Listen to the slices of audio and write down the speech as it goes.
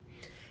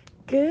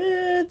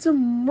Good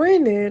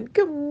morning.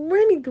 Good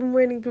morning. Good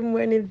morning. Good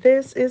morning.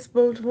 This is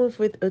Bold Move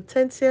with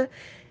Hortensia,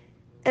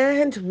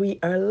 and we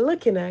are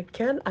looking at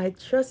can I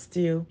trust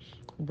you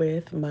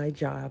with my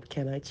job?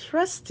 Can I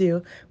trust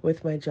you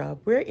with my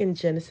job? We're in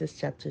Genesis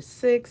chapter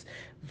 6,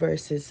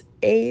 verses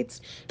 8,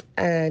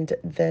 and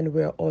then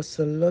we're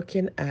also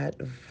looking at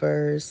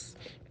verse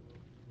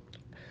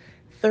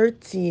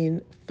 13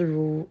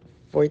 through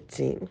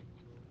 14.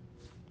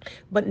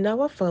 But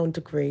Noah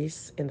found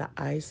grace in the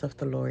eyes of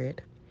the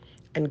Lord.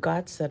 And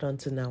God said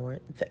unto Noah,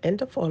 the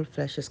end of all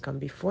flesh is come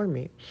before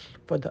me,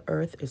 for the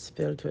earth is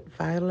filled with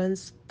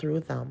violence through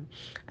them.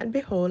 And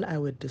behold, I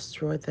will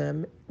destroy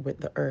them with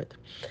the earth.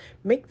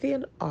 Make thee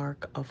an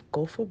ark of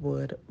gopher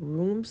wood,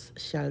 rooms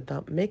shall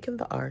thou make in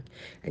the ark,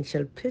 and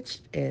shall pitch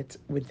it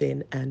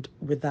within and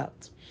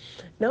without.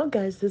 Now,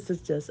 guys, this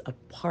is just a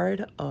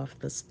part of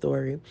the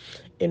story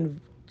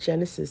in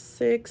Genesis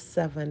 6,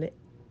 7,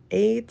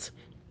 8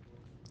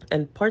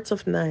 and parts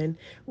of 9,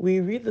 we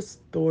read the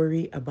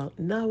story about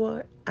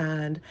Noah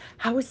and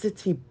how is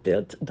it he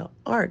built the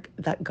ark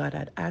that God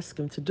had asked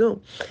him to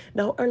do.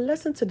 Now, our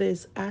lesson today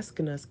is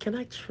asking us, can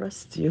I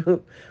trust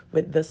you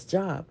with this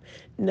job?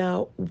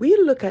 Now, we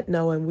look at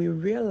Noah and we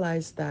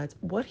realize that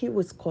what he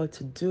was called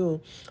to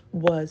do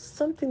was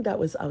something that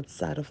was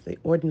outside of the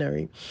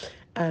ordinary.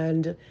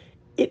 And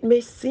it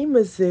may seem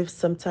as if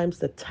sometimes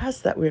the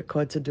task that we're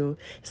called to do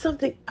is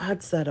something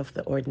outside of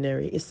the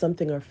ordinary. It's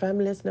something our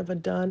family has never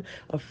done,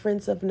 our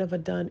friends have never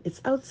done. It's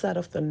outside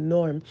of the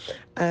norm.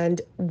 And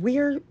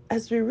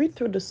as we read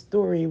through the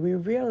story, we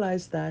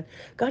realize that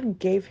God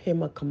gave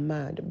him a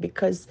command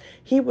because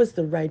he was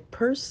the right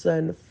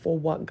person for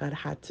what God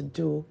had to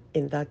do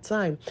in that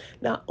time.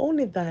 Not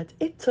only that,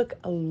 it took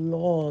a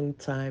long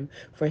time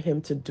for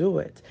him to do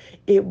it.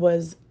 It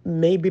was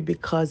maybe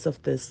because of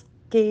this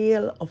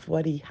scale of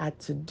what he had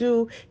to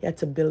do. He had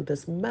to build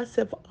this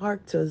massive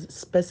ark to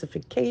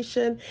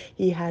specification.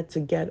 He had to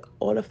get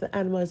all of the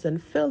animals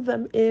and fill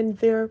them in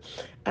there.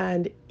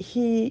 And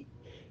he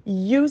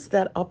used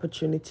that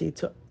opportunity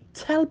to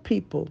tell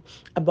people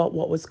about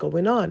what was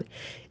going on.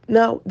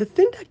 Now, the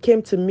thing that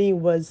came to me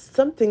was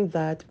something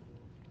that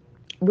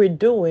we're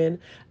doing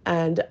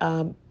and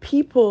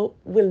people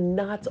will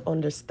not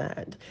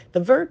understand. The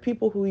very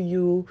people who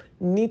you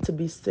need to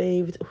be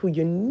saved, who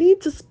you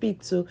need to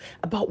speak to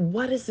about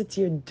what is it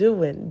you're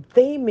doing,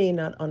 they may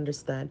not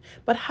understand.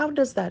 But how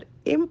does that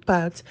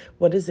impact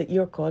what is it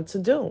you're called to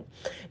do?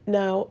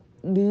 Now,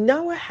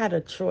 Noah had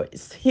a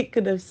choice. He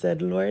could have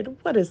said, Lord,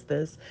 what is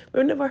this?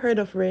 We've never heard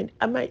of rain.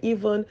 Am I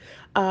even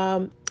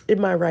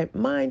in my right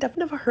mind? I've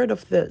never heard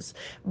of this.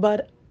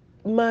 But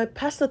my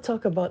pastor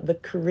talked about the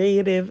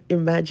creative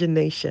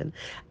imagination,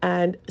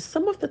 and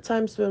some of the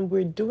times when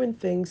we're doing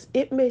things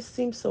it may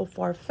seem so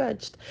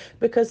far-fetched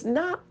because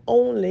not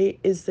only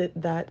is it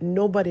that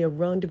nobody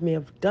around me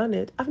have done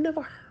it, I've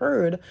never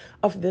heard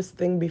of this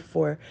thing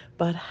before,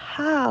 but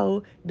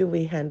how do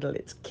we handle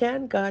it?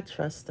 Can God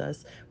trust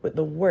us with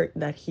the work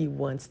that he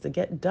wants to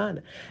get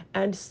done?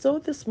 And so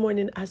this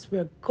morning, as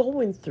we're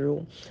going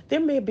through, there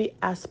may be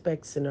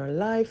aspects in our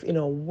life, in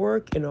our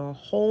work, in our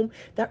home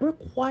that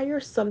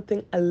require something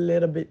a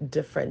little bit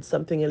different,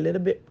 something a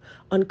little bit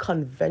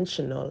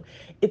unconventional.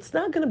 It's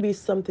not going to be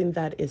something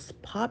that is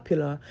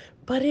popular,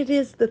 but it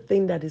is the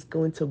thing that is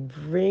going to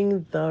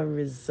bring the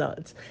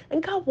results.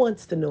 And God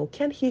wants to know,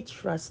 can he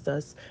trust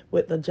us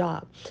with the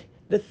job?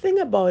 The thing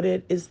about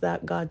it is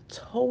that God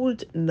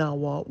told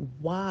Noah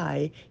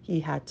why he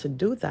had to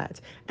do that.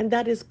 And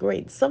that is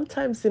great.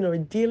 Sometimes in our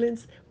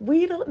dealings,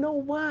 we don't know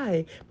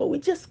why, but we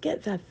just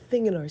get that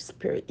thing in our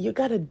spirit. You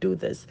got to do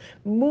this.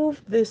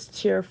 Move this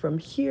chair from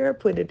here,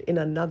 put it in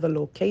another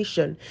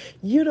location.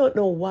 You don't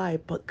know why,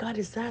 but God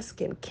is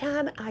asking,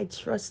 can I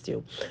trust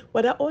you?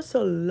 What I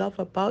also love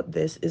about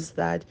this is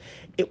that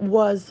it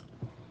was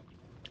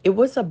it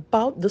was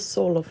about the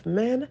soul of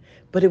man,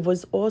 but it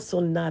was also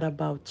not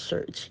about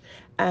church.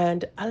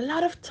 And a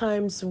lot of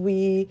times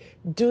we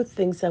do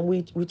things and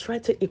we try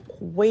to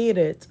equate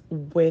it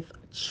with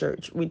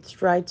church. We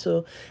try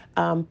to,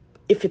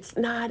 if it's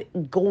not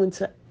going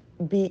to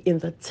be in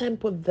the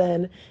temple,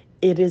 then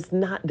it is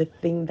not the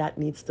thing that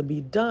needs to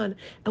be done.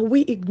 And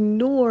we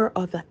ignore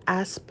other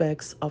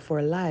aspects of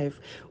our life.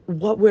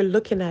 What we're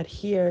looking at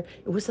here,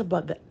 it was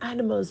about the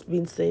animals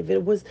being saved.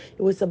 It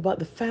was about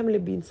the family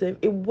being saved.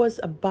 It was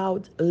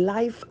about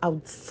life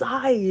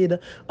outside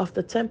of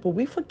the temple.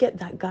 We forget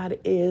that God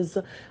is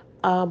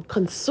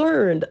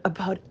concerned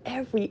about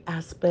every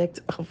aspect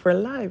of our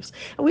lives.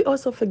 And we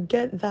also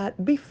forget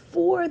that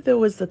before there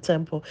was the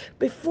temple,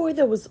 before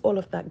there was all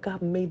of that,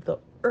 God made the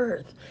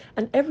earth,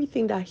 and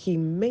everything that he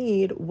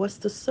made was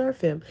to serve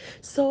him.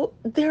 So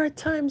there are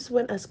times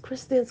when as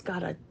Christians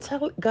God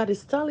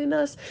is telling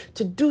us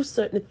to do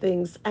certain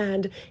things,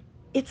 and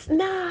it's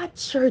not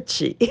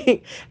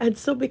churchy. And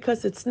so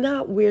because it's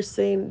not, we're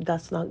saying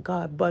that's not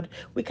God. But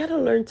we got to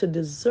learn to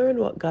discern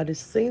what God is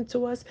saying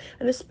to us,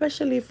 and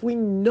especially if we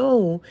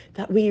know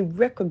that we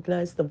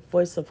recognize the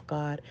voice of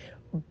God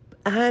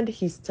and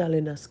he's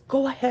telling us,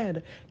 go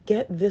ahead,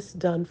 get this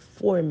done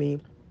for me.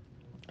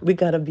 We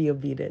got to be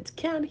obedient.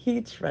 Can he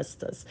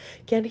trust us?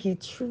 Can he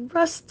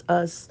trust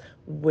us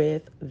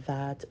with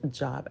that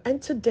job?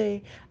 And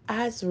today,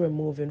 as we're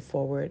moving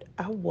forward,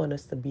 I want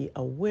us to be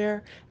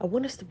aware. I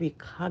want us to be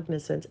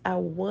cognizant. I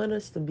want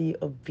us to be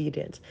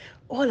obedient.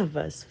 All of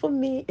us. For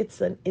me,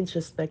 it's an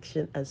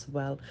introspection as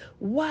well.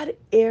 What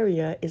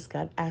area is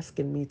God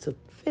asking me to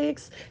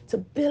fix, to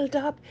build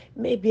up?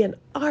 Maybe an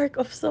arc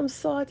of some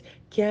sort?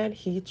 Can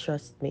he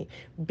trust me?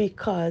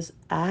 Because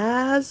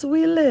as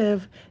we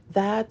live,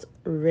 that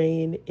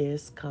rain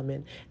is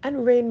coming.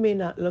 And rain may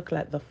not look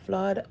like the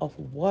flood of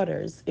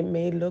waters, it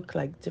may look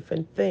like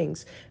different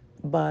things,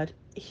 but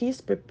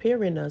He's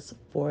preparing us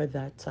for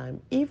that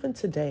time, even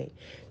today.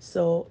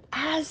 So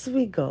as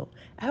we go,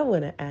 I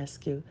want to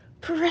ask you,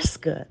 press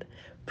good,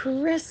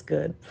 press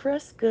good,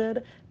 press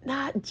good,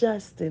 not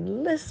just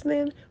in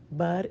listening,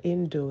 but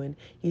in doing.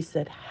 He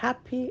said,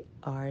 happy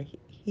are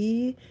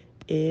he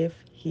if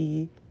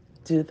he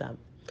do them.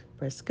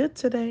 Press good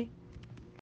today.